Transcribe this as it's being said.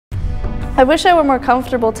I wish I were more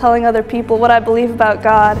comfortable telling other people what I believe about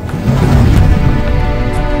God.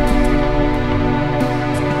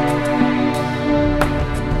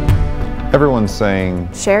 Everyone's saying,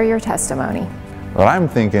 share your testimony. but I'm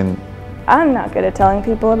thinking, I'm not good at telling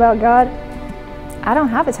people about God. I don't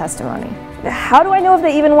have a testimony. How do I know if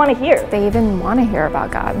they even want to hear? They even want to hear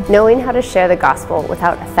about God. Knowing how to share the gospel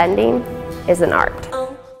without offending is an art. I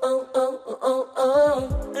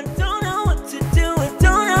don't know what to do, I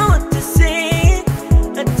don't know what to say,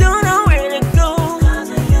 I don't know where to go. 'Cause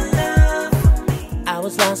of your love for me. I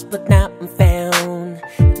was lost but now I'm found.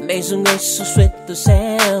 Amazing grace, so sweet the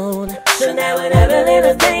sound. So now in every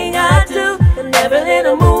little thing I do, and every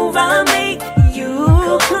little move I make, you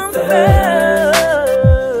come first.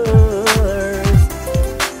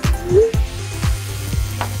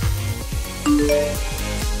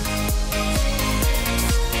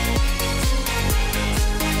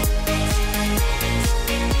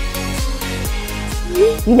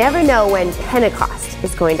 You never know when Pentecost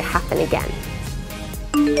is going to happen again.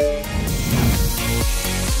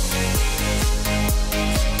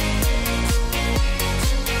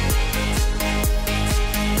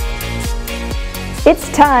 It's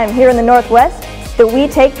time here in the Northwest that we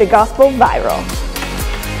take the gospel viral.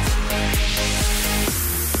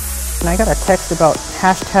 And I got a text about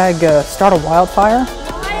hashtag StartAWildfire.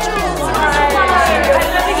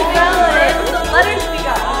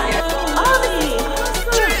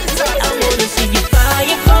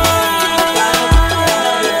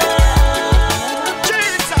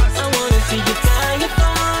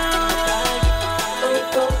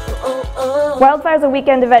 Wildfire is a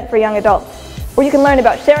weekend event for young adults, where you can learn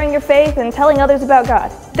about sharing your faith and telling others about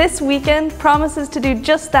God. This weekend promises to do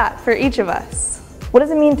just that for each of us. What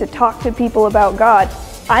does it mean to talk to people about God?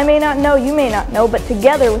 I may not know, you may not know, but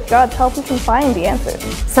together with God's help we can find the answers.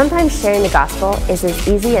 Sometimes sharing the gospel is as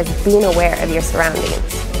easy as being aware of your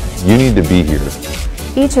surroundings. you need to be here.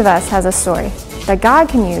 Each of us has a story that God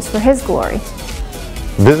can use for His glory.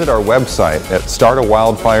 Visit our website at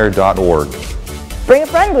StartAWildfire.org. Bring a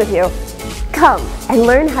friend with you. Come and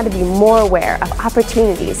learn how to be more aware of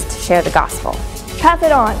opportunities to share the gospel. Pass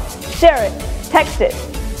it on, share it, text it.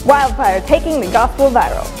 Wildfire, taking the gospel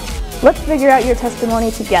viral. Let's figure out your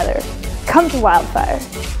testimony together. Come to Wildfire.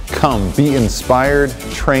 Come, be inspired,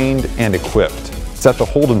 trained, and equipped. It's at the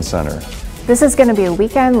Holden Center. This is going to be a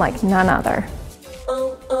weekend like none other.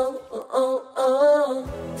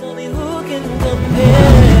 Tell me who can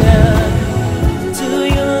compare to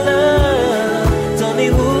your love. Tell me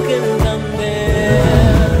who can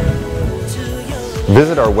compare to your love.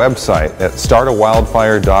 Visit our website at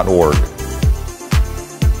StartAWildfire.org.